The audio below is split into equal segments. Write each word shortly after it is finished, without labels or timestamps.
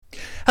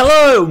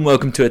Hello and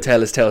welcome to a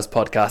Taylor's Tales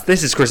podcast.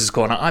 This is Chris's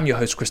Corner. I'm your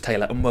host, Chris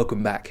Taylor, and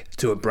welcome back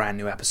to a brand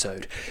new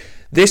episode.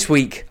 This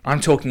week,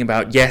 I'm talking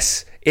about,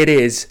 yes, it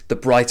is the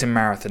Brighton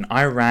Marathon.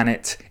 I ran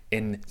it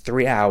in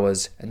 3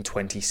 hours and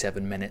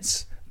 27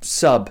 minutes.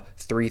 Sub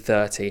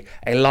 3:30.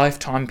 A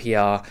lifetime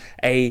PR.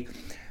 8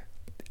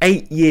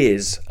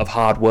 years of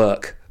hard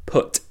work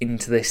put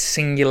into this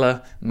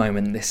singular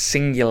moment, this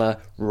singular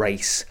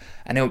race.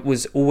 And it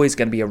was always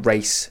going to be a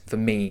race for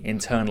me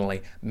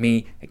internally,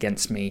 me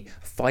against me,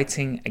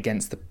 fighting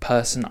against the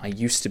person I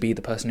used to be,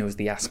 the person who was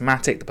the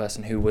asthmatic, the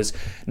person who was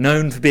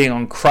known for being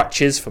on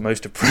crutches for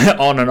most of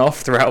on and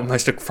off throughout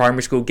most of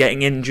primary school,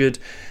 getting injured,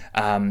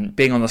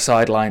 being on the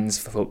sidelines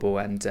for football,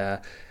 and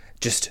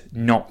just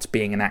not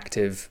being an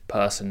active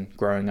person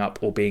growing up,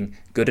 or being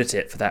good at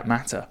it for that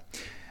matter.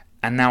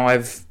 And now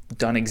I've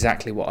done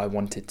exactly what I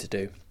wanted to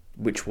do,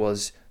 which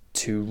was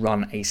to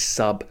run a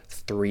sub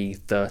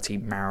 3:30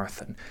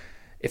 marathon.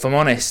 If I'm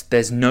honest,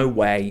 there's no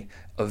way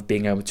of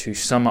being able to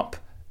sum up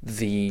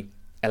the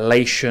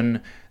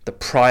elation, the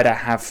pride I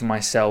have for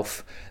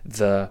myself,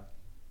 the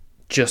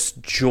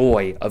just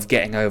joy of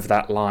getting over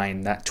that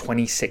line, that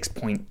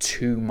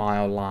 26.2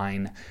 mile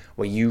line,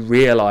 where you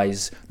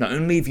realize not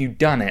only have you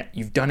done it,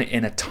 you've done it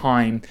in a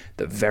time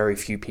that very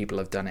few people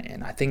have done it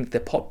in. I think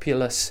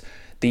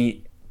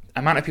the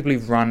amount of people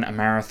who've run a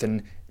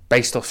marathon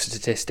based off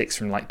statistics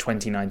from like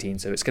 2019,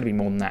 so it's going to be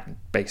more than that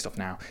based off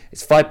now,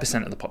 it's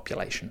 5% of the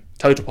population,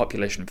 total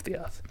population of the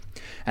Earth.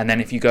 And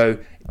then if you go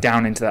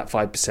down into that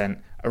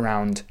 5%,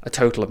 around a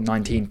total of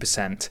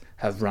 19%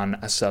 have run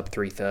a sub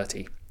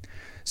 3:30.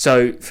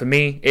 So for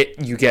me,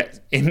 you get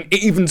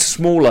even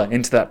smaller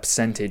into that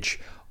percentage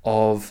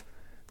of,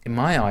 in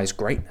my eyes,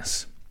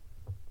 greatness.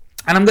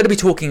 And I'm going to be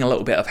talking a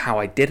little bit of how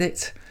I did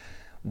it,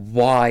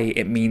 why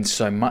it means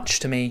so much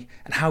to me,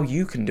 and how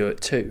you can do it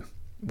too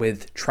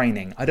with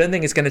training. I don't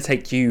think it's going to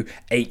take you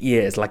 8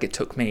 years like it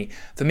took me.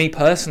 For me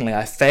personally,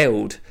 I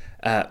failed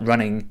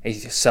running a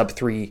sub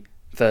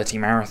 3:30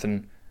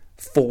 marathon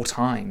 4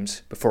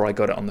 times before I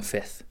got it on the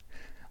 5th.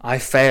 I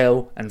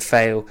fail and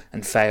fail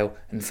and fail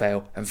and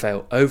fail and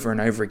fail over and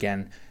over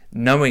again,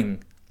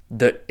 knowing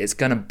that it's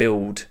going to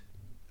build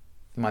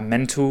my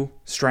mental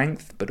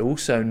strength, but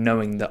also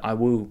knowing that I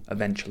will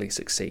eventually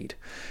succeed.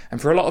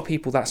 And for a lot of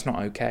people, that's not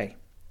okay.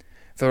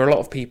 For a lot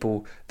of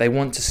people, they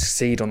want to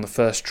succeed on the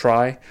first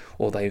try,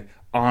 or they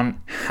aren't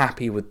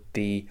happy with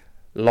the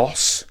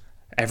loss.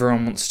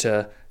 Everyone wants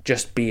to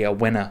just be a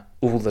winner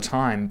all the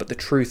time, but the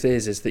truth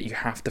is that you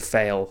have to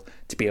fail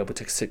to be able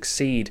to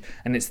succeed,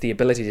 and it's the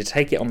ability to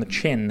take it on the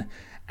chin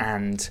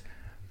and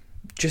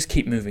just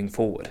keep moving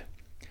forward.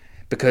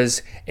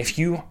 Because if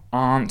you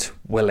aren't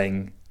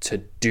willing to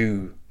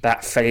do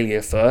that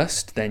failure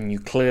first, then you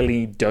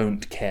clearly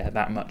don't care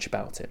that much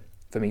about it.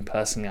 For me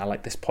personally, I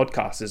like this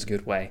podcast as a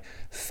good way.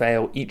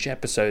 Fail each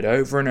episode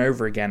over and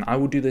over again. I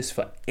will do this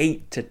for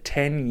 8 to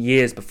 10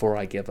 years before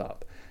I give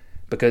up.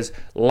 Because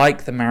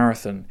like the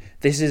marathon,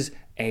 this is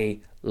a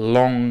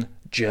long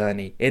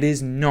journey. It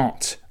is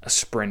not a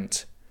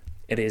sprint.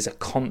 It is a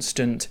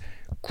constant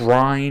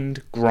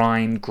grind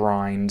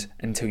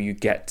until you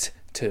get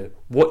to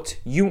what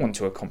you want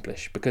to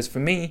accomplish. Because for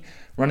me,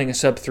 running a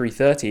sub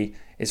 3:30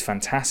 is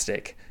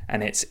fantastic,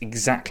 and it's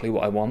exactly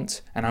what I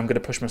want. And I'm going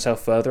to push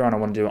myself further, and I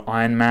want to do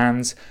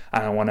Ironmans,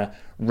 and I want to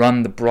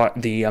run the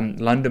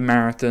London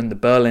Marathon, the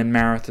Berlin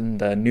Marathon,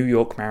 the New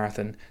York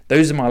Marathon.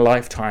 Those are my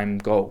lifetime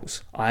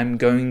goals. I'm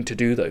going to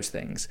do those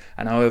things,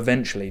 and I'll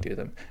eventually do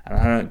them. And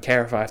I don't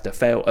care if I have to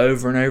fail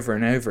over and over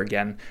and over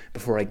again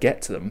before I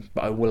get to them,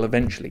 but I will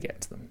eventually get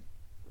to them.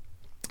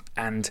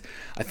 And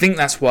I think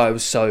that's why I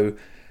was so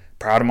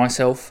proud of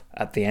myself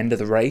at the end of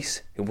the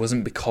race. It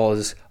wasn't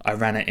because I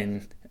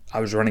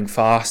was running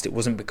fast. It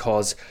wasn't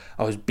because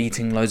I was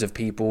beating loads of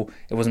people.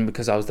 It wasn't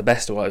because I was the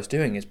best at what I was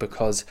doing. It's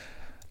because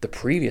the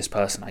previous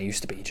person I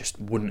used to be just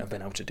wouldn't have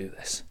been able to do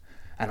this.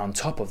 And on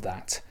top of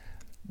that,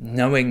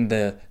 knowing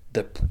the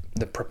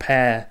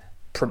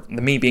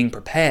me being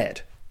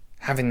prepared,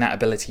 having that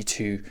ability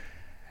to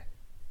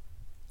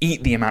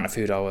eat the amount of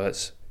food I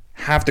was,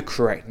 have the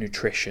correct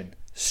nutrition,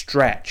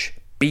 stretch,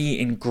 be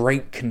in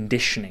great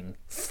conditioning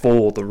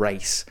for the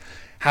race,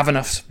 have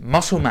enough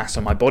muscle mass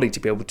on my body to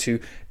be able to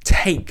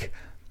take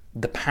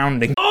the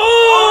pounding.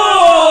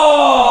 Oh!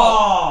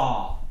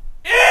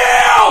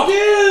 Ew!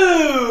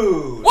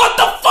 Dude! What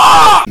the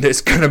fuck?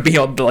 That's going to be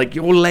on like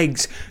your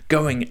legs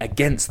going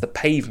against the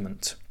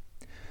pavement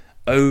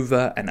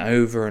over and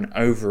over and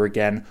over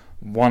again,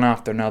 one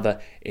after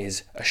another,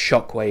 is a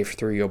shockwave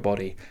through your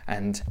body.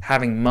 And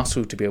having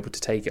muscle to be able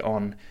to take it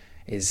on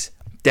is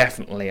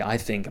definitely, I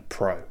think, a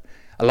pro.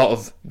 A lot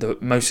of the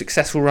most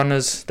successful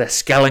runners, they're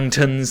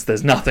skeletons,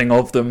 there's nothing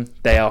of them.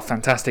 They are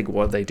fantastic at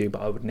what they do,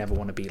 but I would never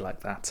want to be like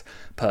that,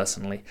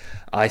 personally.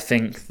 I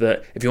think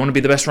that if you want to be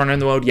the best runner in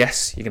the world,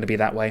 yes, you're going to be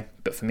that way.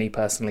 But for me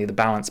personally, the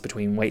balance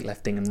between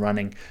weightlifting and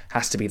running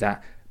has to be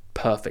that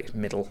perfect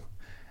middle.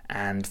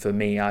 And for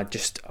me, I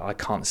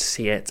can't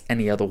see it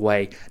any other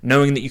way.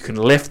 Knowing that you can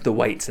lift the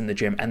weights in the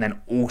gym and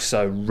then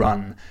also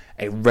run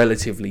a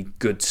relatively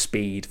good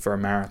speed for a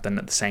marathon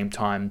at the same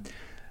time,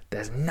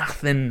 There's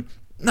nothing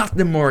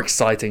more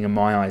exciting in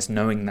my eyes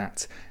knowing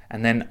that.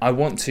 And then I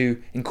want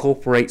to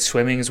incorporate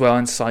swimming as well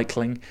and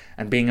cycling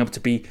and being able to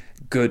be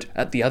good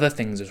at the other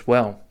things as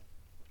well.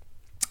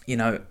 You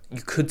know,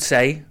 you could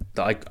say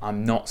that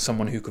I'm not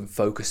someone who can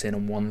focus in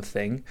on one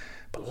thing,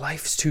 but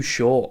life's too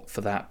short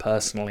for that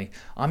personally.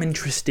 I'm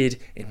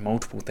interested in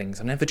multiple things.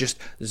 I'm never just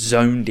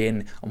zoned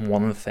in on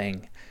one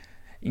thing.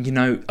 You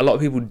know, a lot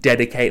of people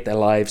dedicate their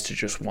lives to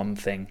just one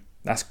thing.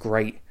 That's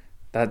great.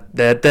 That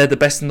they're the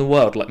best in the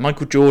world. Like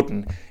Michael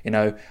Jordan, you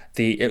know,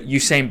 the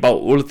Usain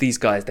Bolt, all of these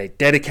guys, they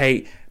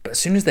dedicate, but as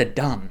soon as they're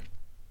done,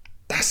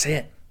 that's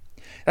it.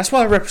 That's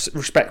why I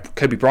respect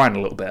Kobe Bryant a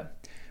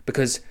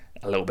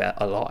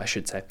lot, I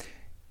should say.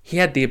 He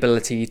had the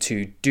ability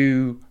to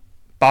do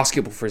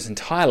basketball for his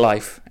entire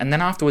life, and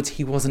then afterwards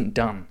he wasn't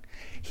done.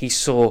 He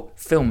saw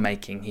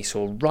filmmaking, he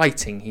saw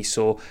writing, he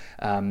saw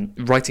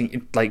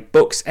writing like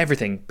books,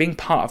 everything, being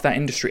part of that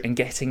industry and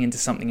getting into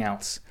something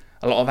else.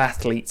 A lot of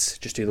athletes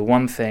just do the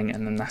one thing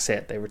and then that's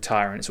it. They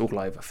retire and it's all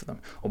over for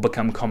them, or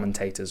become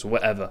commentators or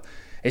whatever.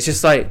 It's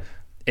just like,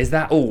 is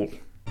that all?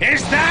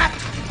 Is that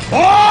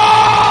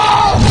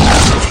all?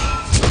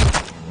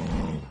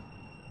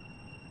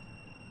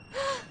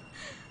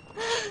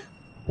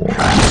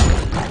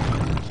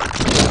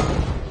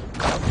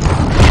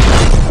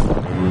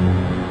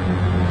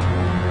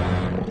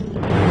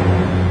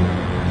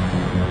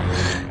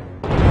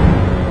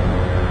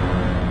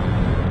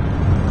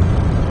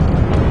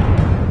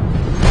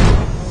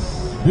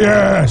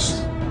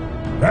 Yes,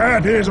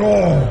 that is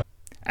all.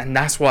 And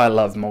that's why I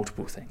love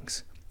multiple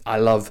things. I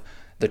love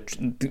the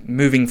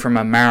moving from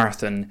a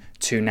marathon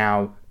to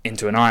now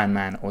into an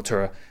Ironman or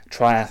to a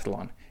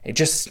triathlon.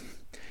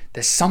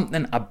 There's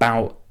something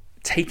about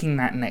taking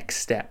that next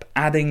step,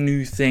 adding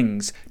new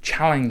things,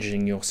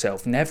 challenging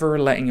yourself, never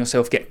letting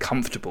yourself get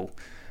comfortable.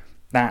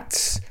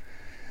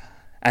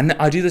 And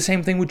I do the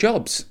same thing with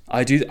jobs.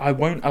 I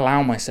won't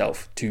allow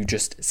myself to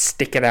just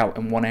stick it out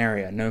in one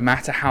area, no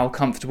matter how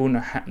comfortable,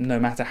 no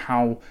matter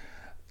how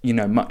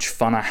much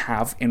fun I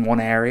have in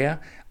one area.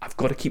 I've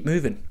got to keep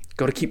moving.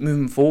 Got to keep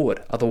moving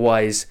forward.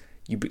 Otherwise,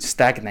 you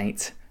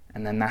stagnate,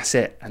 and then that's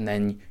it. And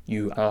then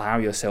you allow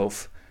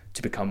yourself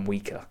to become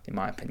weaker, in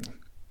my opinion.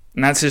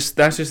 And that's just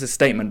a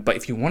statement. But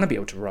if you want to be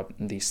able to run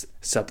these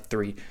sub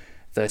 3:30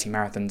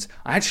 marathons,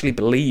 I actually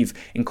believe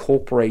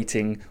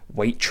incorporating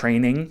weight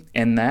training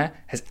in there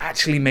has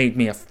actually made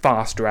me a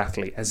faster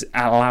athlete, has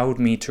allowed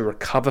me to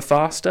recover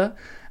faster,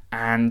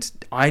 and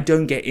I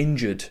don't get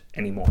injured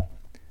anymore.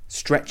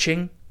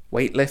 Stretching,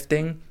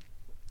 weightlifting,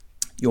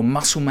 your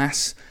muscle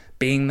mass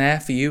being there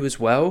for you as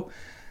well.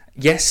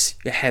 Yes,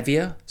 you're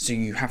heavier, so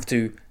you have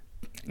to,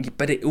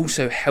 but it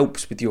also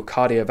helps with your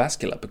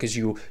cardiovascular because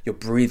you're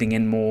breathing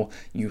in more,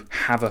 you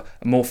have a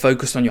more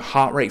focus on your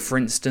heart rate, for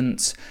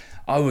instance.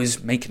 I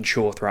was making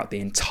sure throughout the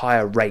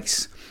entire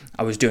race,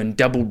 I was doing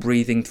double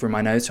breathing through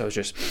my nose, so I was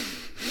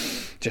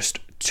just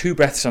 2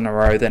 breaths on a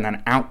row, then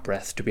an out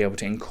breath to be able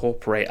to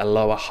incorporate a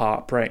lower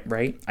heart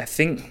rate. I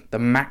think the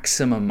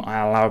maximum I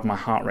allowed my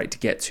heart rate to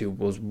get to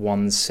was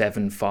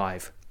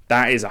 175.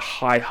 That is a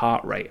high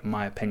heart rate, in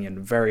my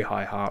opinion, very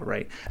high heart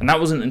rate. And that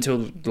wasn't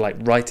until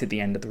right at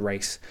the end of the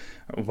race,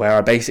 where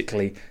I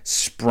basically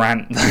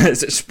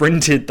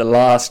sprinted the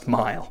last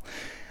mile.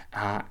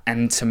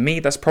 And to me,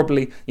 that's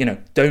probably,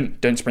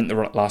 don't sprint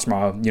the last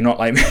mile. You're not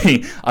like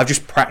me. I've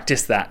just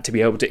practiced that to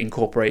be able to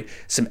incorporate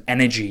some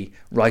energy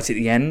right at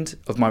the end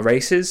of my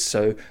races.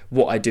 So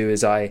what I do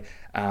is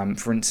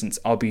for instance,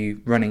 I'll be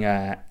running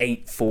a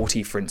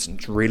 8:40, for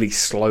instance, really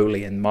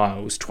slowly in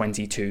miles,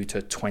 22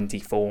 to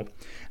 24.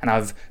 And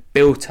I've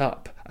built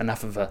up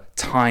enough of a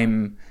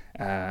time,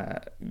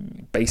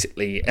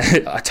 basically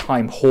a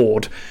time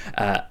hoard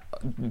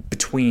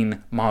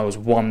between miles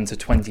 1 to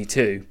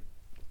 22.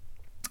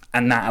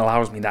 And that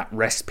allows me that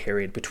rest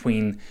period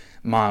between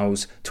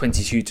miles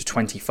 22 to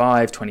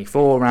 25,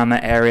 24, around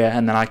that area,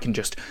 and then I can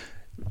just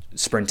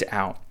sprint it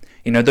out.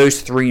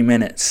 Those 3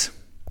 minutes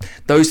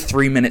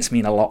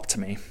mean a lot to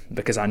me,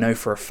 because I know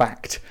for a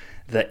fact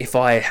that if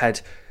I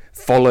had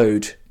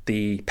followed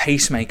the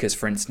pacemakers,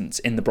 for instance,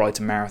 in the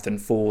Brighton Marathon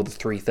for the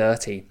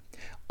 3:30,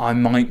 I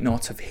might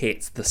not have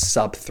hit the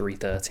sub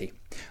 3:30.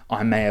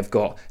 I may have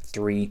got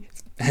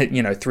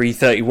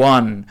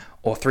 3:31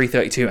 or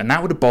 3:32, and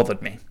that would have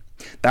bothered me.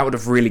 That would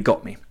have really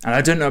got me. And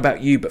I don't know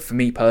about you, but for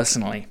me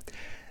personally,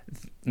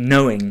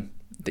 knowing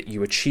that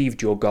you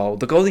achieved your goal,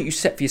 the goal that you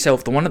set for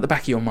yourself, the one at the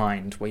back of your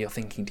mind where you're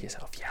thinking to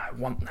yourself, yeah, I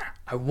want that,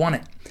 I want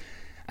it.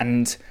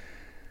 And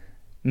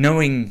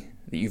knowing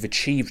that you've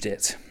achieved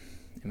it,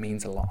 it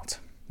means a lot.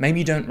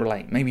 Maybe you don't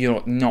relate. Maybe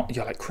you're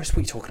like, Chris, what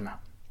are you talking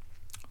about?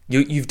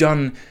 You've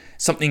done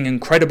something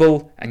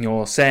incredible and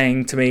you're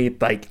saying to me,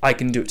 like, I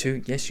can do it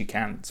too. Yes, you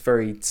can. It's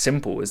very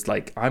simple. It's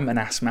like, I'm an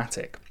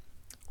asthmatic,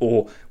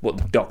 or what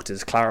the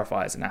doctors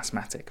clarify as an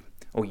asthmatic,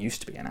 or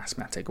used to be an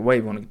asthmatic, or way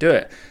you want to do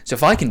it. So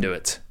if I can do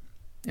it,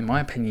 in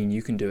my opinion,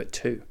 you can do it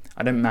too.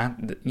 I don't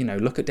matter,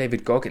 look at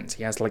David Goggins.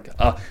 He has like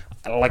a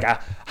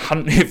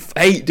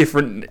 8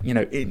 different,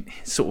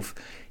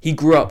 he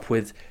grew up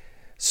with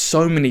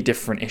so many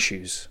different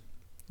issues.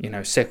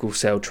 sickle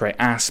cell trait,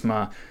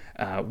 asthma,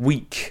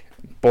 weak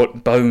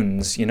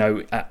bones,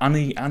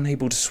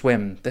 unable to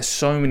swim. There's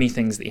so many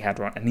things that he had,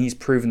 right? And he's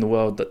proven the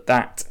world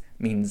that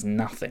means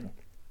nothing.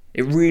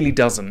 It really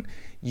doesn't.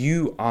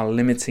 You are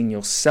limiting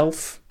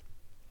yourself.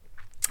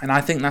 And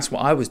I think that's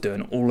what I was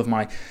doing.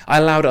 I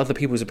allowed other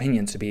people's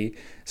opinions to be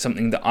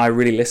something that I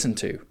really listened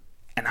to.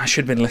 And I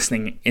should have been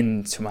listening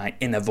into my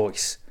inner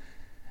voice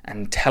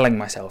and telling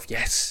myself,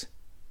 yes,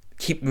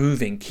 keep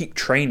moving, keep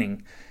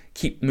training,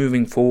 keep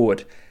moving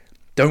forward.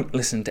 Don't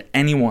listen to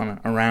anyone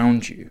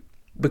around you.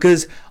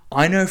 Because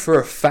I know for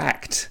a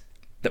fact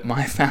that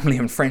my family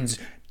and friends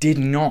did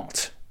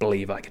not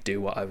believe I could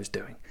do what I was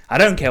doing. I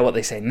don't care what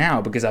they say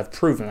now because I've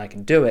proven I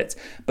can do it.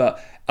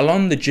 But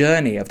along the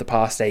journey of the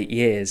past 8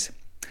 years,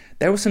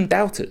 there were some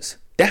doubters.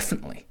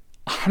 Definitely.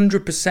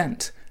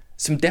 100%.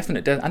 Some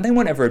definite doubters. And they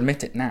won't ever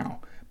admit it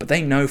now. But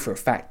they know for a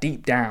fact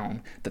deep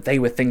down that they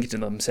were thinking to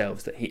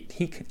themselves that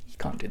he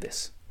can't do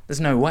this.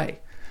 There's no way.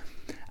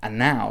 And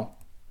now,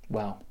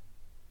 well,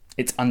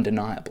 it's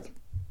undeniable.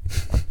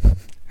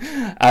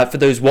 For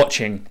those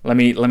watching, let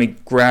me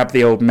grab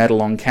the old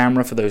medal on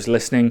camera. For those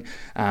listening,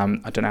 I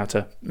don't know how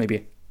to,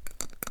 maybe.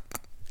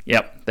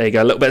 Yep, there you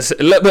go. A little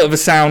bit of a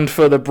sound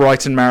for the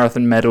Brighton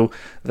Marathon medal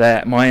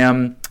there. My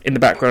in the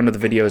background of the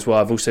video as well,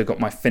 I've also got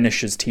my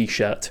finishers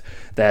T-shirt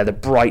there, the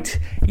bright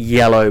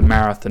yellow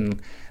marathon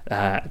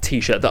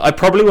T-shirt that I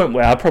probably won't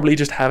wear. I'll probably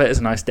just have it as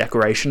a nice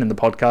decoration in the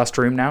podcast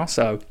room now.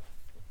 So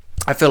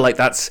I feel like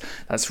that's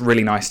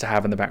really nice to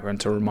have in the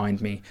background to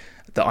remind me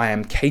that I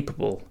am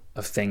capable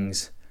of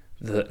things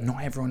that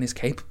not everyone is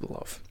capable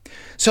of.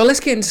 So let's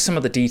get into some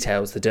of the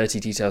details, the dirty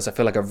details. I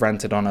feel like I've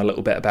ranted on a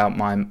little bit about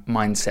my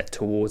mindset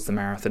towards the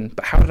marathon,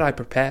 but how did I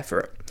prepare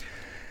for it?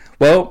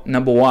 Well,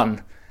 number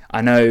one,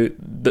 I know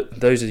that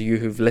those of you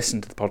who've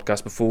listened to the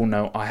podcast before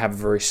know I have a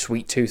very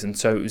sweet tooth, and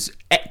so it was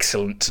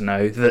excellent to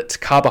know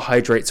that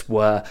carbohydrates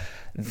were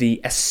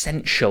the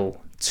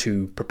essential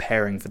to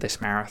preparing for this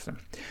marathon.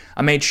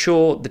 I made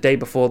sure the day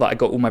before that I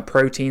got all my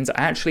proteins.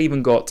 I actually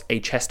even got a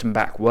chest and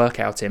back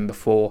workout in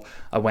before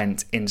I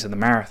went into the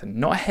marathon.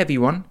 Not a heavy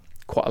one,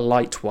 quite a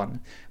light one,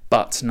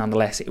 but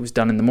nonetheless it was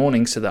done in the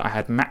morning so that I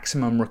had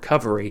maximum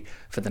recovery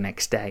for the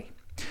next day.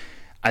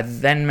 I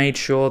then made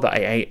sure that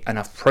I ate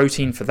enough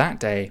protein for that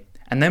day,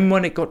 and then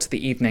when it got to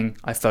the evening,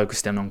 I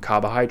focused in on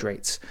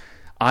carbohydrates.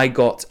 I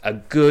got a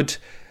good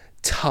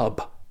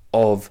tub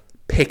of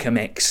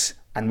pick-a-mix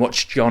and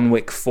watched John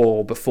Wick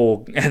 4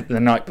 the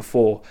night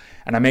before,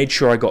 and I made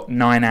sure I got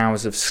 9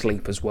 hours of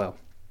sleep as well.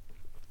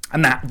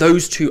 And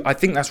those two, I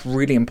think that's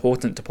really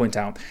important to point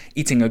out.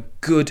 Eating a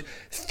good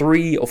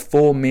 3 or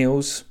 4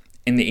 meals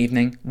in the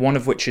evening, one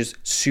of which is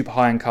super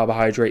high in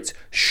carbohydrates,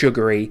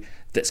 sugary,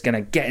 that's going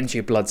to get into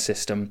your blood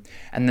system.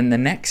 And then the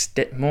next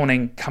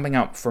morning, coming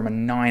up from a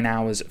 9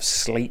 hours of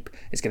sleep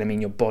is going to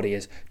mean your body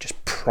is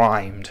just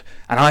primed.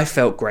 And I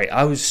felt great.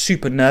 I was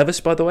super nervous,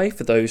 by the way,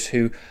 for those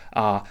who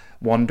are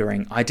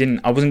wondering. I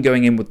wasn't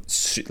going in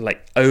with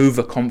like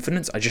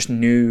overconfidence. I just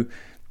knew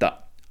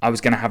that I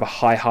was going to have a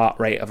high heart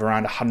rate of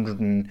around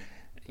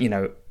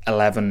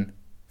 111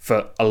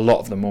 for a lot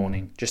of the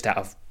morning, just out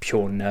of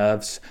pure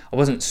nerves. I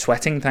wasn't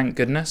sweating, thank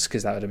goodness,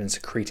 because that would have been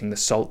secreting the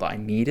salt that I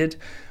needed.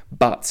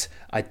 But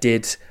I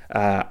did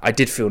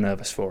feel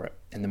nervous for it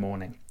in the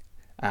morning.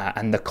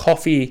 And the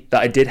coffee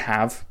that I did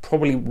have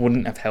probably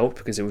wouldn't have helped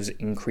because it was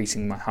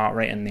increasing my heart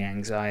rate and the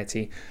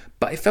anxiety.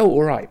 But it felt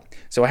all right.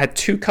 So I had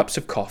 2 cups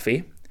of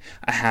coffee.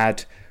 I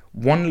had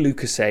 1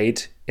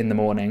 Lucozade in the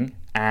morning.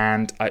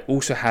 And I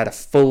also had a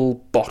full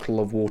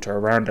bottle of water,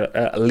 around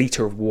a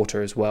litre of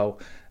water as well,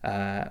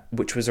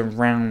 which was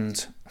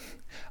around,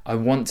 I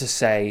want to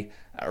say,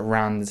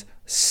 around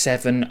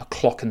 7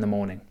 o'clock in the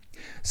morning.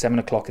 7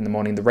 o'clock in the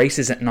morning. The race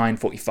is at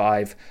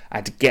 9:45. I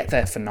had to get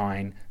there for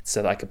 9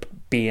 so that I could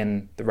be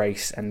in the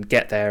race and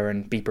get there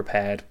and be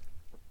prepared.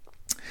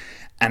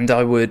 And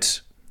I would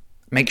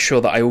make sure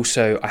that I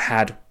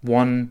had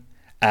 1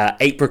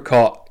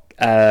 apricot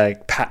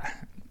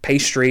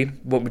pastry.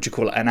 What would you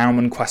call it? An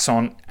almond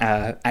croissant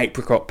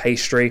apricot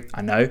pastry.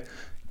 I know.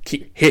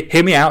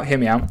 Hear me out.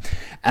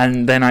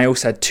 And then I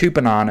also had 2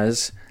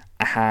 bananas.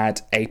 I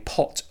had a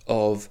pot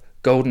of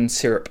golden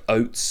syrup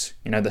oats,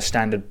 the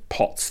standard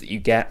pots that you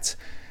get.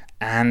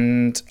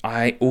 And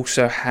I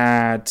also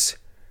had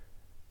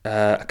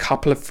a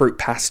couple of fruit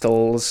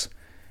pastels.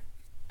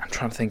 I'm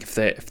trying to think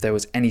if there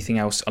was anything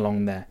else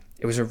along there.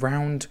 It was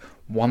around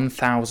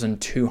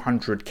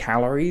 1,200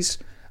 calories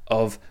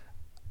of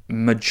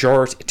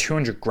majority,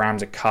 200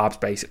 grams of carbs,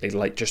 basically,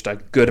 like just a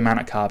good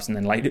amount of carbs. And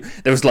then like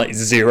there was like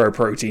 0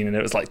 protein, and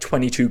it was like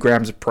 22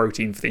 grams of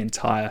protein for the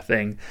entire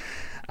thing.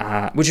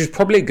 Which is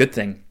probably a good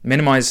thing.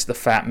 Minimize the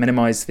fat,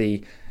 minimize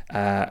the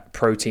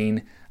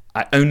protein.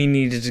 I only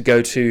needed to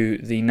go to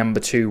the number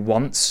 2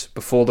 once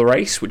before the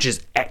race, which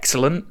is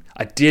excellent.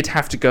 I did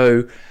have to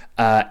go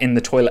in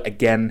the toilet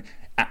again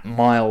at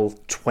mile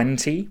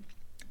 20,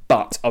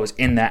 but I was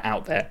in there,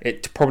 out there.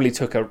 It probably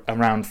took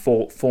around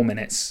 4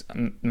 minutes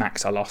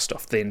max I lost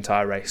off the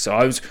entire race. So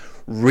I was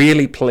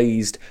really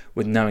pleased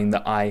with knowing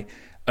that I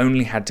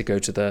only had to go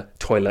to the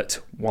toilet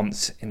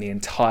once in the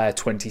entire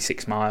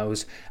 26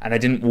 miles, and I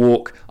didn't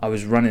walk. I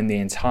was running the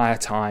entire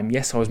time.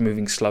 Yes, I was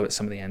moving slow at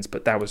some of the ends,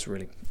 but that was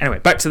really... Anyway,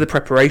 back to the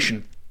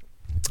preparation.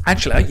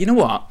 Actually, you know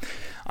what?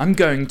 I'm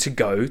going to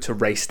go to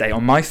race day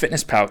on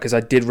MyFitnessPal because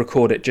I did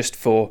record it just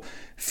for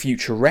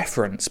future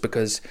reference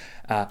because,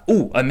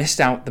 I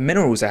missed out the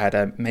minerals I had.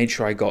 I made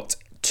sure I got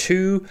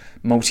 2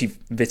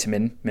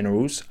 multivitamin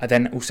minerals. I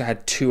then also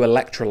had 2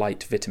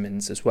 electrolyte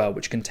vitamins as well,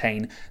 which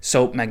contain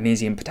salt,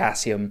 magnesium,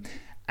 potassium,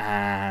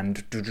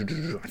 and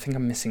I think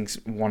I'm missing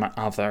one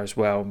other as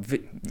well.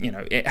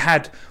 It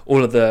had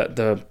all of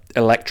the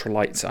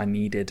electrolytes I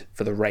needed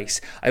for the race.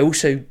 I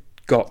also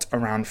got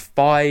around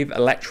 5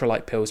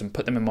 electrolyte pills and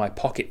put them in my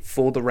pocket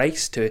for the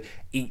race to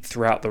eat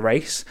throughout the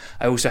race.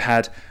 I also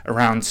had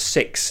around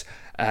 6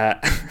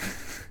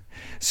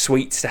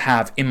 sweets to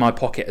have in my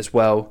pocket as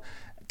well,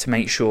 to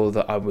make sure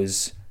that I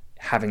was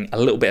having a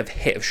little bit of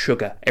hit of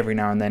sugar every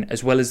now and then,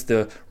 as well as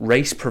the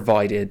race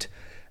provided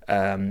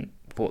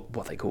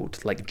what they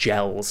called, like,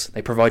 gels.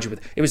 They provide you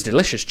with... It was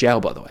delicious gel,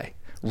 by the way.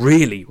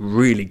 Really,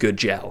 really good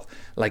gel.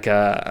 Like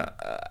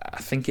I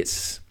think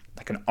it's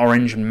like an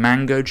orange and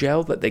mango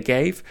gel that they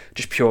gave.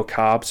 Just pure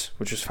carbs,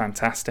 which was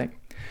fantastic.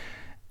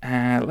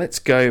 Let's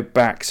go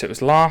back. So it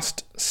was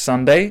last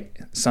Sunday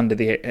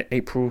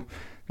April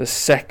the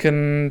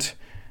 2nd.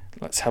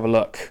 Let's have a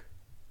look.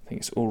 I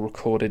think it's all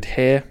recorded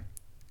here.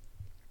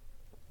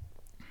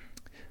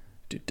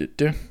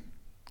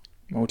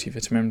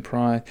 Multivitamin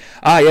Pride.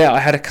 I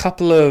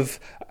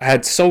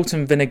had salt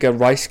and vinegar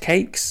rice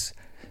cakes.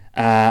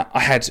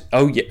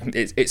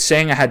 It's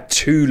saying I had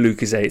 2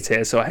 Lucozades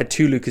here, so I had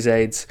 2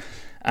 Lucozades,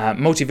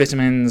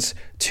 multivitamins,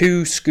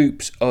 2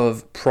 scoops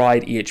of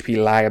Pride EHP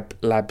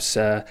Labs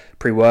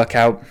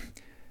pre-workout,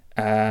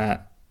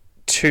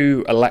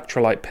 2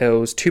 electrolyte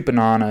pills, 2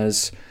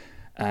 bananas,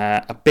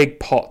 a big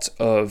pot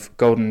of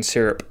golden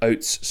syrup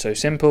oats so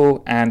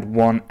simple, and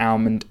 1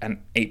 almond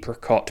and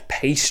apricot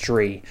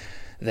pastry.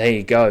 There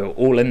you go,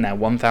 all in there.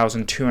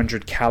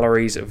 1,200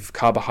 calories of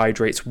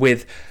carbohydrates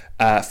with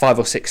 5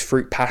 or 6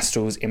 fruit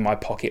pastels in my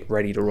pocket,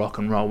 ready to rock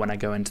and roll when I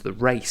go into the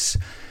race.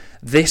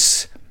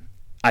 This,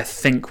 I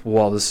think,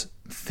 was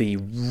the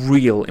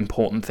real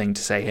important thing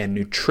to say here: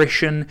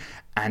 nutrition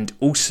and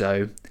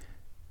also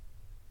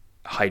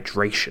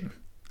hydration.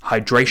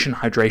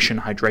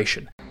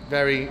 Hydration.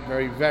 Very,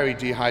 very, very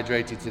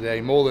dehydrated today,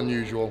 more than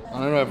usual. I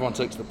know everyone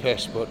takes the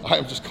piss, but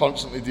I'm just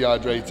constantly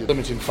dehydrated.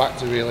 Limiting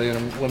factor, really, and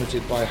I'm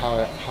limited by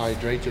how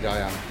hydrated I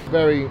am.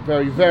 Very,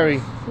 very,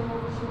 very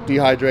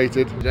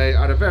dehydrated. Today,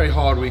 I had a very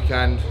hard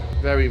weekend.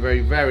 Very,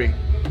 very, very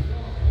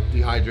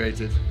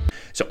dehydrated.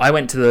 So I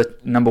went to the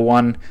number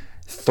 1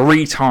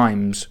 3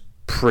 times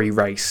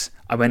pre-race.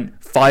 I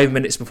went 5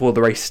 minutes before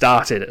the race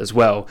started as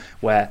well,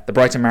 where the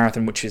Brighton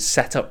Marathon, which is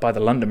set up by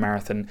the London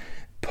Marathon,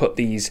 put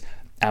these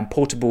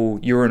portable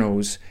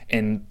urinals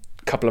in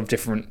a couple of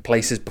different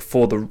places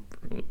before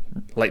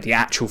the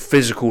actual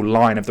physical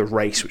line of the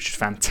race, which is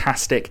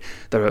fantastic.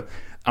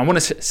 I want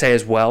to say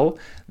as well,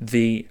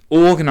 the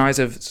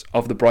organisers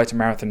of the Brighton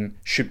Marathon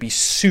should be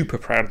super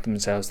proud of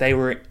themselves. They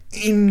were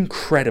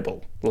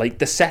incredible. Like,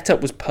 the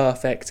setup was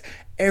perfect.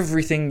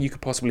 Everything you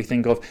could possibly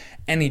think of,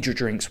 energy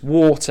drinks,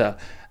 water,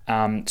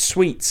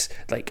 sweets,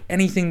 like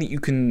anything that you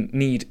can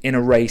need in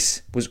a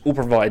race was all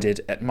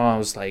provided at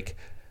miles like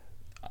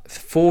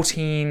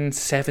 14,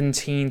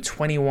 17,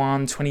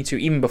 21, 22,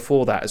 even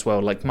before that as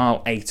well, like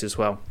mile 8 as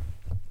well.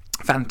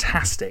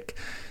 Fantastic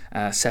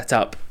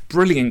setup,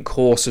 brilliant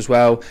course as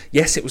well.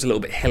 Yes, it was a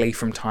little bit hilly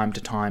from time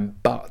to time,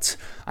 but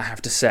I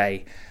have to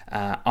say,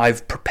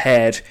 I've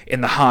prepared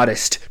in the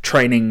hardest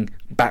training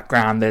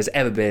background there's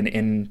ever been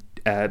in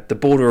the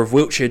border of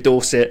Wiltshire,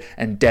 Dorset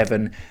and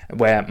Devon,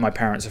 where my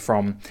parents are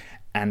from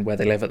and where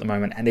they live at the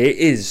moment, and it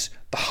is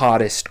the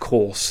hardest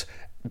course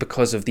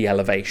because of the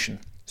elevation.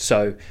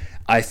 So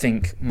I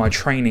think my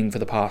training for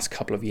the past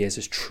couple of years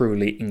has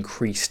truly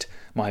increased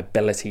my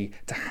ability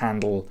to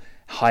handle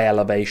high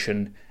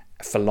elevation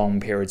for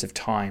long periods of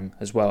time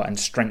as well, and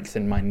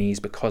strengthen my knees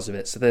because of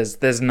it. So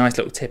there's a nice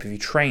little tip: if you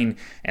train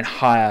in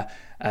higher,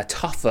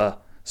 tougher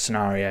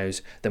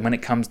scenarios, then when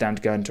it comes down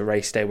to going to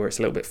race day where it's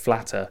a little bit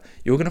flatter,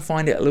 you're going to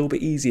find it a little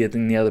bit easier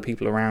than the other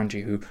people around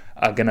you who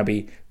are going to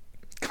be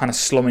kind of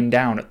slowing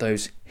down at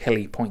those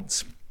hilly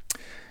points.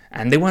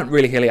 And they weren't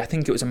really hilly. I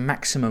think it was a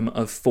maximum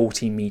of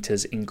 40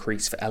 meters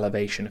increase for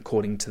elevation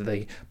according to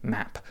the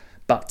map,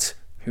 but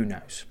who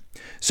knows.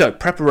 So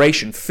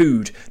preparation,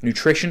 food,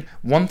 nutrition.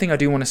 One thing I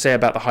do want to say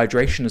about the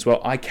hydration as well,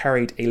 I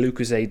carried a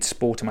Lucozade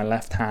Sport in my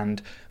left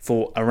hand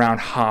for around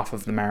half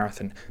of the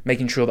marathon,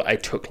 making sure that I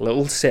took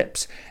little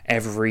sips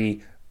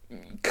every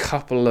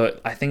couple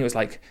of, I think it was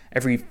like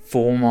every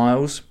 4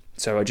 miles.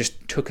 So I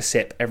just took a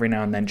sip every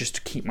now and then just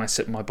to keep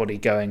my body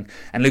going.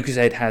 And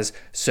Lucozade has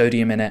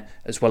sodium in it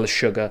as well as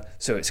sugar,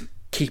 so it's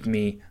keeping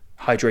me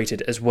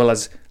hydrated, as well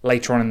as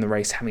later on in the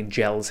race having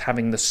gels,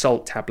 having the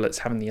salt tablets,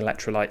 having the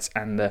electrolytes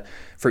and the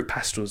fruit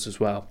pastels as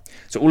well.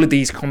 So all of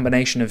these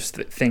combination of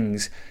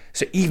things.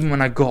 So even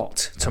when I got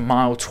to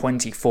mile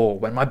 24,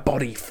 when my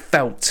body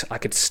felt, I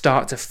could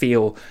start to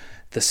feel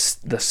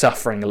the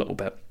suffering a little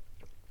bit.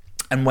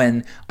 And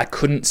when I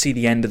couldn't see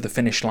the end of the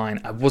finish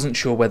line, I wasn't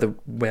sure where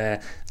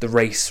the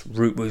race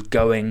route was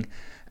going.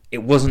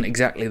 It wasn't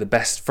exactly the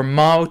best. From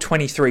mile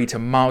 23 to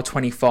mile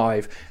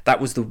 25, that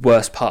was the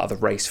worst part of the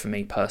race for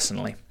me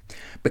personally,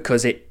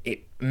 because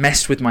it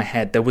messed with my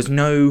head. There was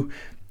no,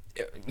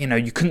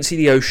 you couldn't see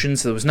the ocean,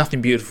 so there was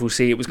nothing beautiful to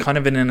see. It was kind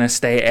of in an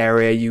estate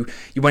area. You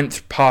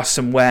went past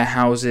some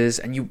warehouses,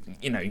 and you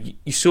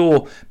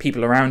saw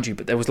people around you,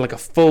 but there was like a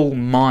full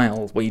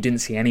mile where you didn't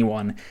see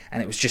anyone,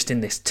 and it was just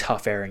in this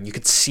tough area, and you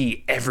could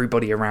see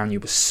everybody around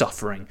you was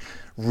suffering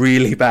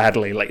really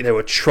badly. Like, they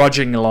were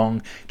trudging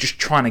along, just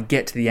trying to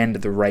get to the end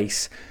of the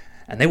race.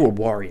 And they were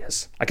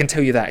warriors. I can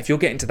tell you that. If you're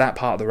getting to that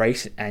part of the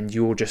race and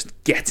you're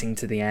just getting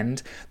to the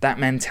end, that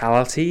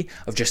mentality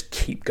of just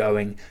keep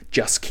going,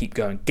 get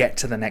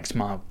to the next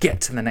mile,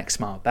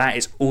 that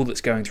is all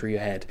that's going through your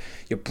head.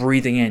 You're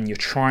breathing in, you're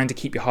trying to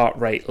keep your heart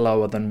rate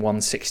lower than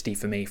 160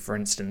 for me, for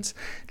instance,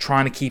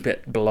 trying to keep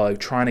it below,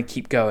 trying to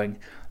keep going.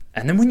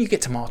 And then when you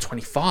get to mile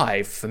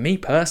 25, for me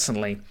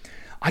personally,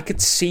 I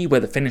could see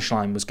where the finish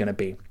line was going to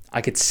be.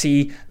 I could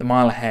see the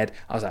mile ahead.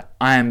 I was like,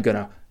 I am going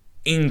to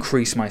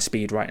increase my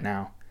speed right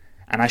now.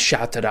 And I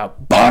shouted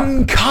out,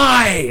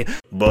 Bankai!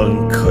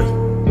 Bankai!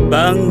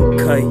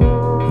 Bankai!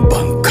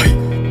 Bankai!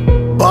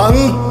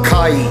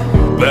 Bankai!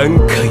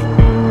 Bankai!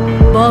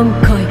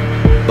 Bankai!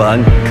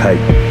 Bankai!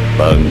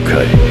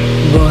 Bankai!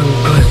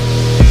 Bankai!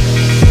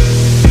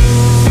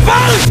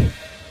 Bankai!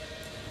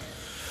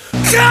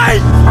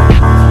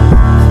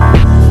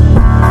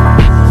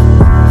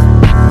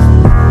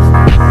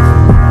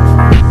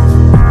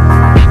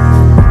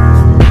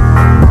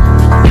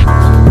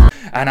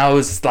 And I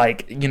was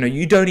like,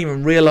 you don't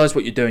even realize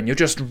what you're doing. You're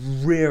just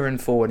rearing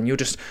forward and you're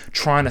just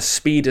trying to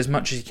speed as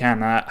much as you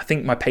can. I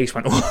think my pace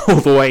went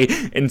all the way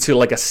into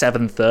like a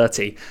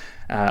 7:30.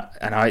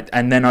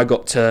 And then I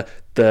got to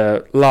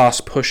the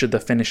last push of the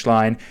finish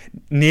line,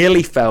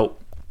 nearly felt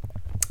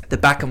the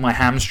back of my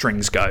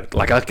hamstrings go.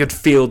 Like, I could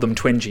feel them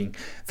twinging.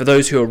 For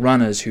those who are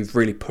runners who've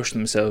really pushed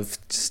themselves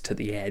to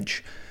the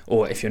edge,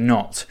 or if you're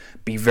not,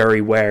 be very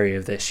wary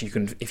of this.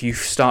 If you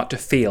start to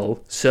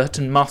feel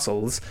certain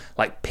muscles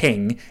like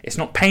ping, it's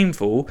not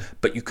painful,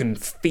 but you can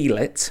feel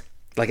it,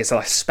 like it's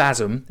like a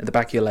spasm at the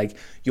back of your leg.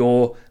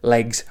 Your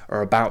legs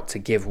are about to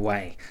give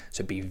way.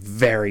 So be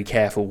very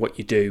careful what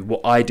you do. What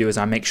I do is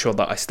I make sure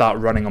that I start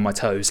running on my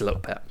toes a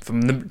little bit.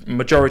 From the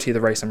majority of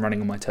the race, I'm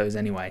running on my toes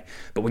anyway.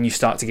 But when you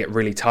start to get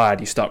really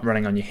tired, you start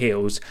running on your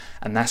heels,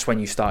 and that's when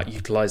you start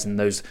utilizing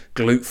those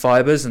glute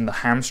fibers and the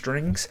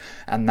hamstrings,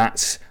 and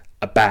that's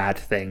a bad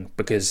thing,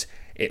 because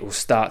it will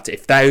start to,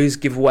 if those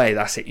give way,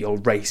 that's it, your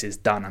race is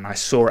done. And I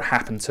saw it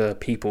happen to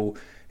people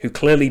who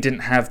clearly didn't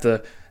have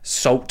the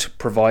salt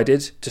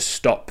provided to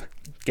stop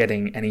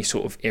getting any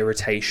sort of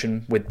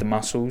irritation with the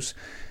muscles.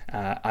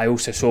 I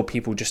also saw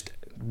people just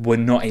were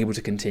not able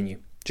to continue,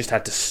 just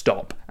had to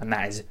stop, and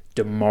that is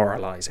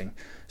demoralizing.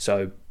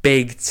 So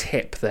big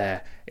tip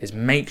there is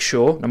make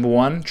sure, number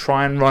one,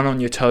 try and run on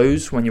your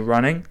toes when you're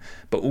running,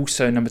 but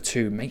also number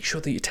two, make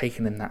sure that you're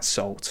taking in that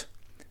salt.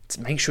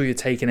 Make sure you're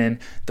taking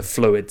in the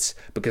fluids,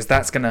 because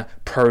that's going to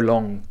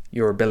prolong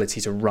your ability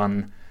to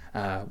run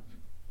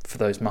for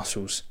those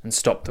muscles and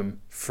stop them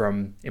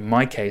from, in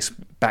my case,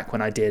 back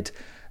when I did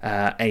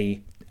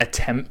a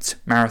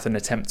marathon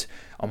attempt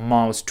on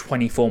miles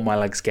 24, my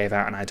legs gave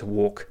out and I had to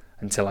walk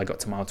until I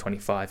got to mile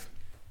 25.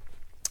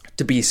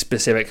 To be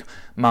specific,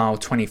 mile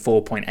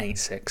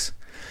 24.86.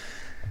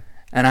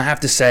 And I have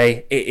to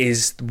say, it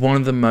is one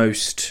of the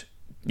most...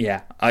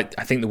 I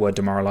think the word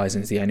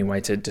demoralizing is the only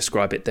way to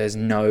describe it. There's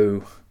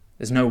no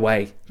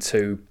way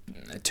to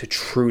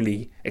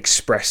truly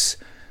express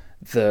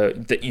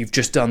that you've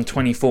just done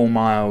 24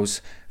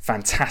 miles,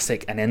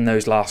 fantastic, and in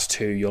those last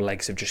two, your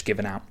legs have just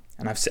given out.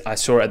 And I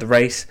saw it at the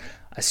race,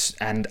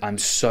 and I'm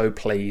so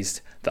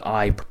pleased that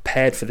I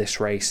prepared for this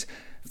race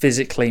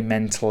physically,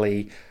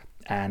 mentally,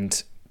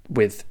 and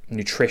with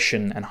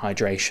nutrition and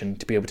hydration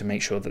to be able to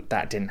make sure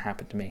that didn't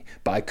happen to me.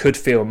 But I could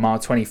feel mile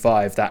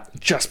 25 that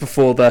just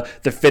before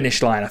the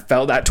finish line, I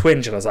felt that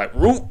twinge, and I was like,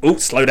 ooh,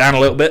 slow down a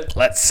little bit.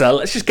 Let's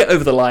just get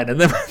over the line, and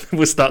then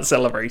we'll start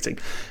celebrating.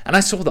 And I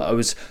saw that I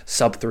was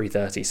sub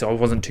 3:30, so I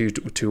wasn't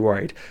too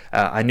worried.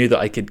 I knew that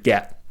I could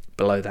get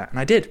below that, and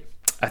I did.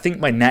 I think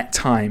my net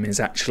time is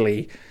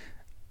actually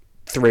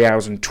 3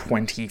 hours and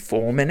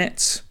 24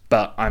 minutes,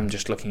 but I'm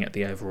just looking at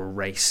the overall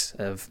race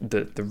of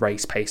the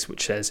race pace,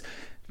 which says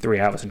 3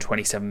 hours and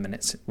 27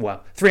 minutes.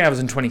 Well, 3 hours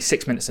and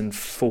 26 minutes and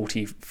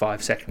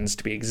 45 seconds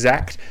to be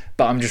exact,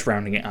 but I'm just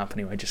rounding it up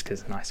anyway, just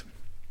because it's nice.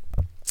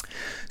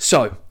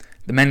 So,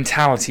 the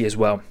mentality as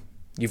well.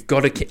 You've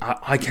got to.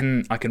 I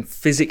can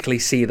physically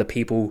see the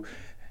people.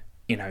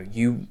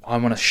 I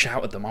want to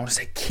shout at them. I want to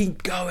say,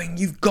 keep going.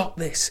 You've got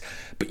this.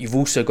 But you've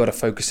also got to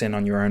focus in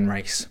on your own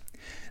race.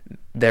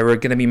 There are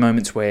going to be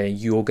moments where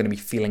you're going to be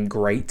feeling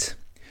great.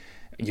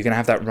 You're going to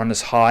have that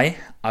runner's high.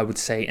 I would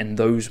say in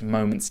those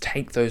moments,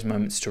 take those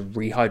moments to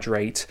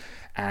rehydrate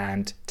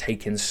and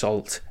take in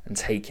salt and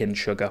take in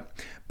sugar,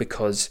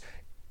 because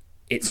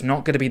it's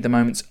not going to be the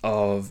moments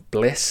of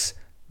bliss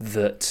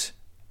that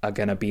are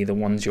going to be the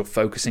ones you're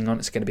focusing on.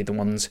 It's going to be the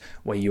ones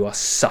where you are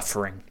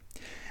suffering.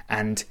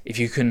 And if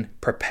you can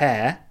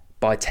prepare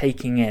by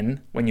taking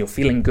in when you're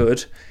feeling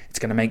good, it's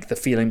going to make the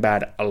feeling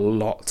bad a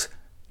lot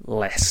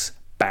less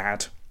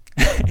bad.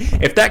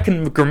 If that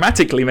can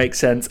grammatically make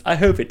sense, I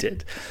hope it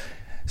did.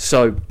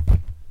 So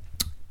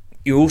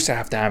you also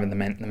have to have the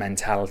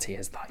mentality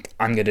as like,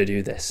 I'm going to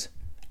do this.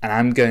 And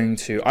I'm going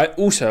to... I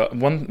also,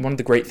 one of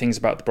the great things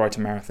about the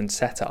Brighton Marathon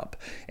setup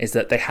is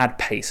that they had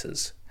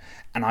pacers.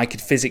 And I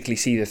could physically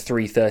see the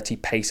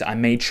 3:30 pacer. I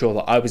made sure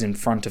that I was in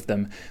front of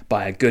them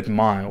by a good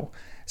mile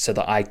so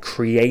that I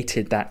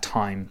created that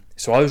time.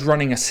 So I was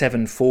running a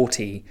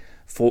 7:40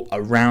 for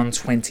around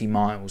 20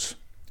 miles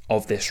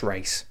of this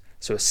race.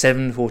 So a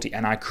 7:40,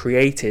 and I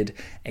created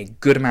a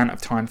good amount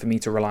of time for me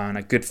to rely on,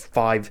 a good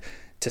 5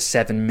 to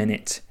 7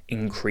 minute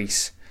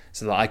increase,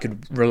 so that I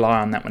could rely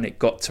on that when it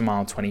got to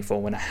mile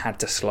 24, when I had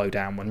to slow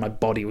down, when my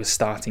body was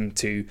starting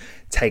to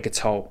take a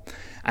toll.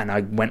 And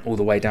I went all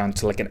the way down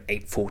to like an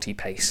 8:40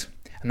 pace.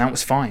 And that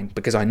was fine,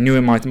 because I knew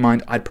in my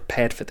mind I'd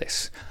prepared for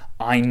this.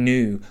 I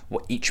knew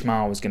what each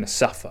mile was going to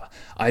suffer.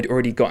 I'd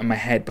already got in my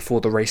head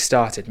before the race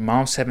started,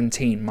 mile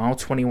 17, mile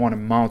 21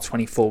 and mile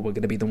 24 were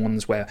going to be the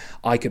ones where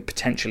I could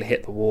potentially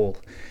hit the wall.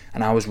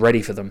 And I was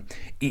ready for them.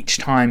 Each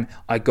time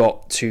I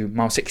got to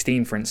mile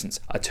 16, for instance,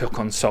 I took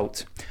on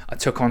salt. I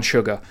took on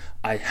sugar.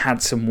 I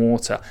had some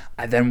water.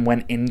 I then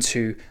went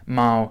into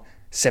mile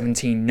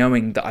 17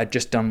 knowing that I'd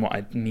just done what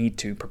I'd need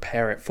to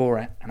prepare it for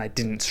it, and I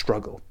didn't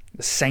struggle.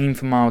 The same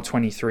for mile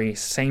 23,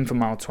 same for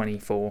mile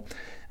 24,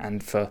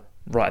 and for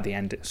right at the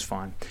end it was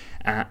fine.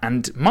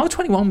 And mile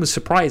 21 was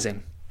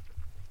surprising.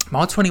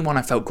 Mile 21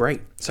 I felt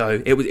great.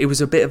 So it was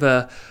a bit of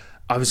a...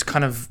 I was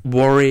kind of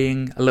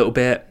worrying a little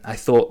bit. I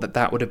thought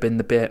that would have been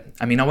the bit...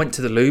 I mean, I went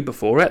to the loo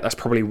before it. That's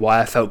probably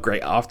why I felt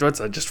great afterwards.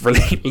 I just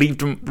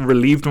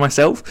relieved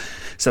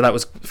myself. So that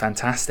was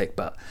fantastic.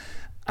 But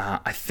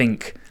I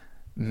think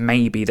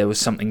maybe there was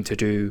something to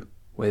do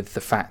with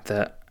the fact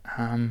that...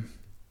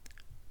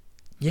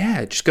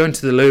 just going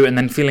to the loo and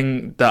then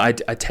feeling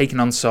that I'd taken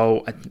on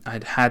salt.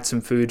 I'd had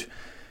some food.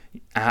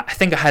 I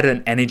think I had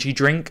an energy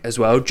drink as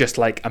well, just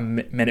like a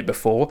minute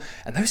before.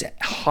 And those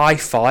high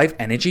five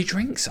energy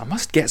drinks, I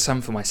must get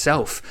some for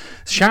myself.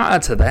 Shout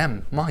out to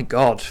them. My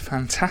God,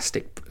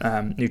 fantastic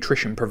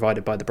nutrition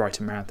provided by the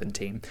Brighton Marathon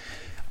team.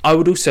 I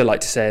would also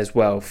like to say as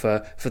well,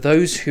 for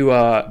those who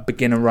are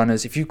beginner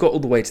runners, if you've got all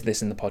the way to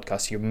this in the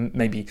podcast,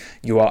 maybe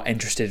you are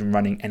interested in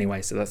running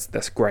anyway, so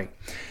that's great.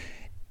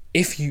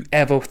 If you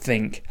ever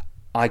think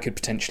I could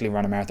potentially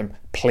run a marathon,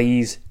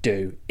 please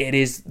do. It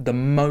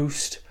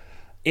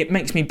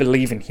makes me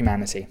believe in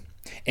humanity.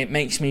 It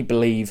makes me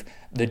believe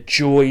the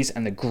joys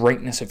and the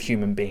greatness of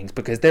human beings,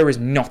 because there is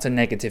not a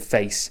negative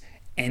face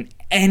in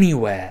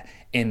anywhere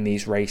in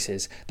these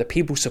races. The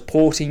people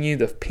supporting you,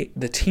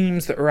 the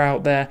teams that are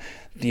out there,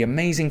 the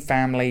amazing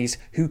families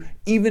who,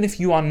 even if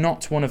you are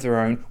not one of their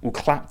own, will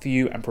clap for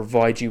you and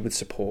provide you with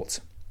support.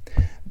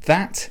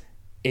 That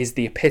is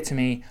the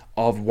epitome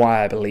of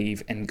why I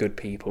believe in good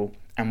people,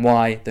 and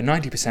why the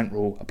 90%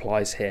 rule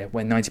applies here,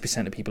 where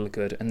 90% of people are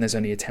good and there's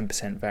only a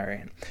 10%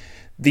 variant.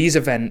 These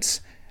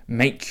events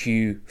make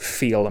you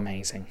feel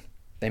amazing.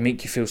 They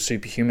make you feel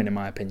superhuman, in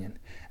my opinion.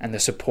 And the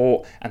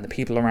support and the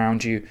people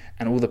around you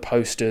and all the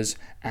posters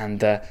and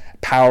the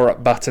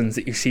power-up buttons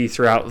that you see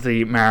throughout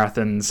the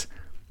marathons,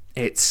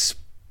 it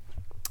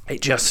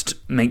just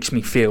makes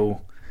me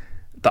feel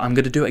that I'm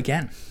going to do it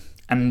again.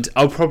 And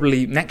I'll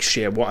probably, next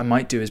year, what I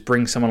might do is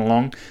bring someone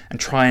along and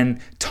try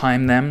and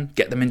time them,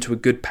 get them into a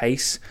good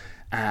pace,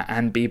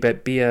 and be a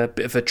bit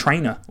of a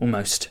trainer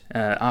almost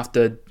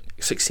after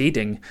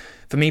succeeding.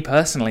 For me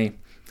personally,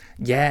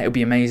 it would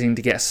be amazing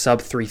to get a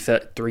sub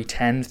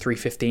 310,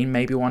 315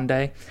 maybe one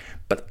day.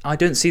 But I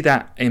don't see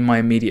that in my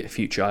immediate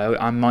future.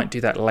 I might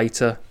do that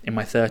later in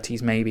my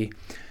 30s maybe.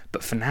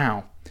 But for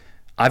now,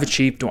 I've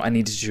achieved what I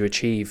needed to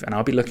achieve, and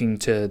I'll be looking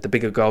to the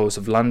bigger goals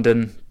of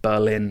London,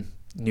 Berlin,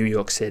 New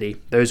York City.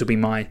 Those will be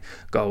my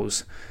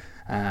goals.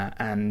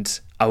 And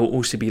I will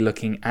also be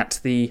looking at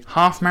the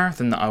half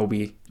marathon that I will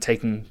be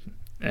taking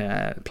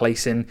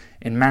place in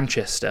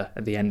Manchester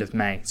at the end of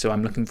May. So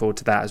I'm looking forward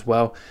to that as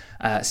well.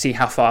 See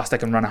how fast I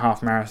can run a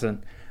half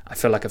marathon. I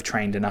feel like I've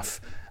trained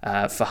enough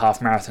for half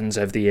marathons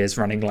over the years,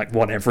 running like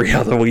one every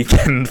other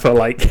weekend for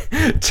like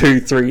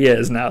 2-3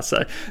 years now.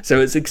 So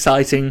it's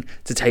exciting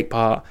to take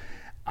part.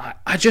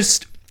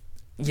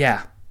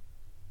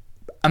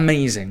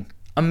 Amazing.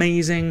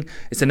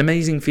 It's an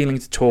amazing feeling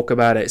to talk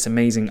about it. It's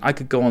amazing. I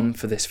could go on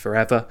for this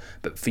forever,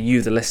 but for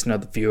you, the listener,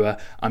 the viewer,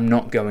 I'm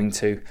not going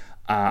to.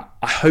 I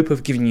hope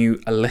I've given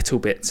you a little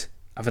bit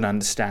of an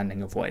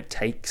understanding of what it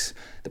takes,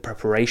 the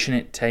preparation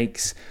it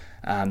takes,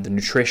 the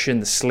nutrition,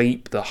 the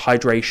sleep, the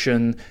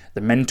hydration,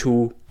 the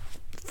mental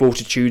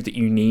fortitude that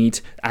you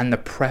need, and the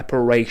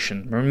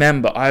preparation.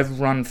 Remember, I've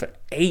run for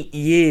 8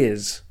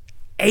 years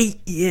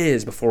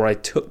before I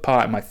took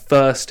part in my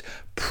first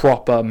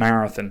proper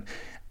marathon.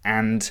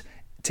 And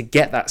to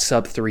get that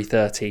sub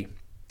 3:30,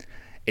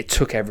 it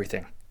took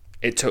everything.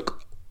 It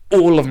took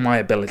all of my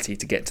ability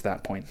to get to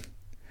that point.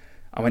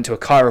 I went to a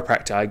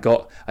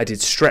chiropractor, I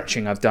did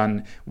stretching, I've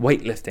done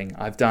weightlifting,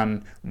 I've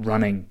done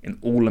running, and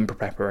all in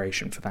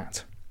preparation for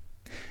that.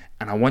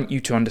 And I want you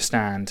to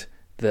understand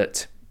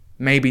that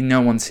maybe no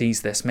one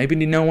sees this, maybe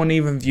no one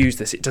even views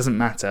this, it doesn't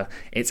matter,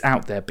 it's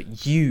out there,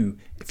 but you,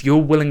 if you're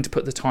willing to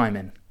put the time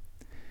in,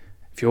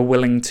 if you're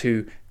willing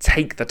to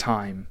take the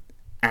time,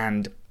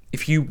 and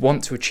if you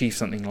want to achieve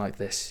something like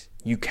this,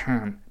 you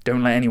can.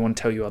 Don't let anyone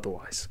tell you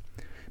otherwise,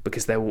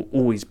 because there will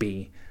always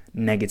be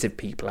negative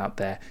people out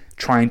there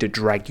trying to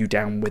drag you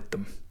down with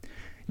them.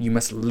 You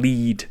must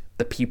lead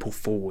the people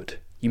forward.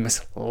 You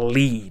must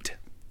lead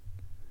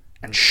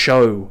and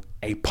show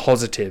a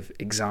positive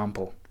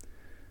example.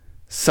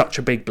 Such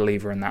a big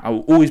believer in that. I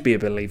will always be a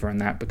believer in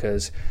that,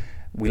 because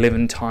we live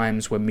in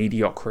times where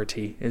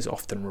mediocrity is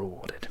often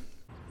rewarded.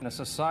 In a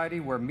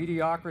society where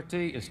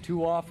mediocrity is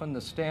too often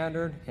the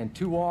standard and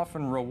too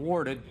often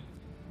rewarded,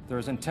 there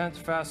is intense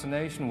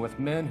fascination with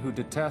men who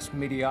detest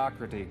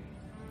mediocrity.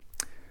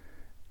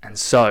 And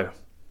so,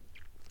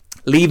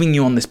 leaving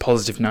you on this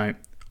positive note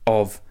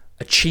of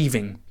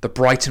achieving the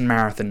Brighton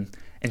Marathon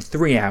in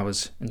 3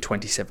 hours and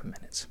 27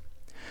 minutes.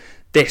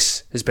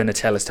 This has been a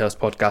Taylor's Tales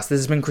podcast. This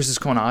has been Chris's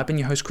Corner. I've been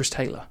your host, Chris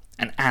Taylor.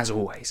 And as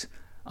always,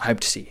 I hope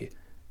to see you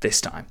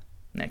this time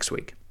next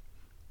week.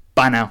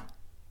 Bye now.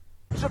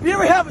 So if you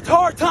ever have a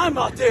hard time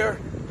out there,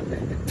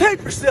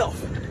 tape yourself.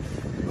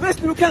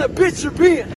 Listen to what kind of bitch you're being.